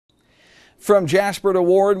From Jasper to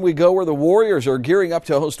Warren we go, where the Warriors are gearing up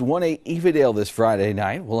to host 1A Evadale this Friday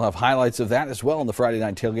night. We'll have highlights of that as well on the Friday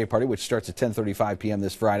night tailgate party, which starts at 10:35 p.m.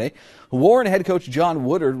 this Friday. Warren head coach John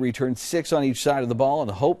Woodard returns 6 on each side of the ball and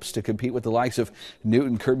hopes to compete with the likes of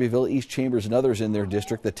Newton, Kirbyville, East Chambers, and others in their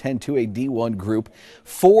district, the 10-2A D1 group.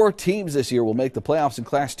 4 teams this year will make the playoffs in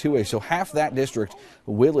Class 2A, so half that district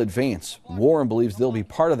will advance. Warren believes they'll be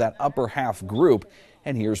part of that upper half group,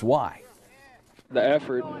 and here's why. The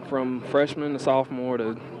effort from freshman to sophomore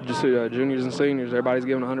to just juniors and seniors, everybody's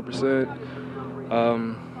giving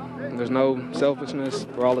 100%. There's no selfishness.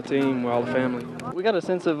 We're all a team. We're all a family. We got a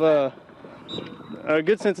sense of a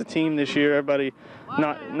good sense of team this year.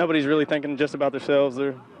 Nobody's really thinking just about themselves.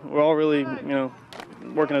 We're all really,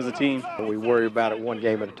 working as a team. We worry about it one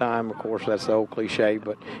game at a time. Of course, that's the old cliche,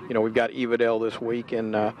 but we've got Evadale this week,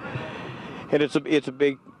 and it's a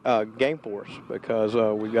big game for us because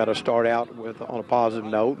we've got to start out on a positive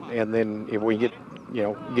note, and then if we get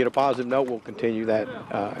a positive note, we'll continue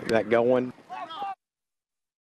that going.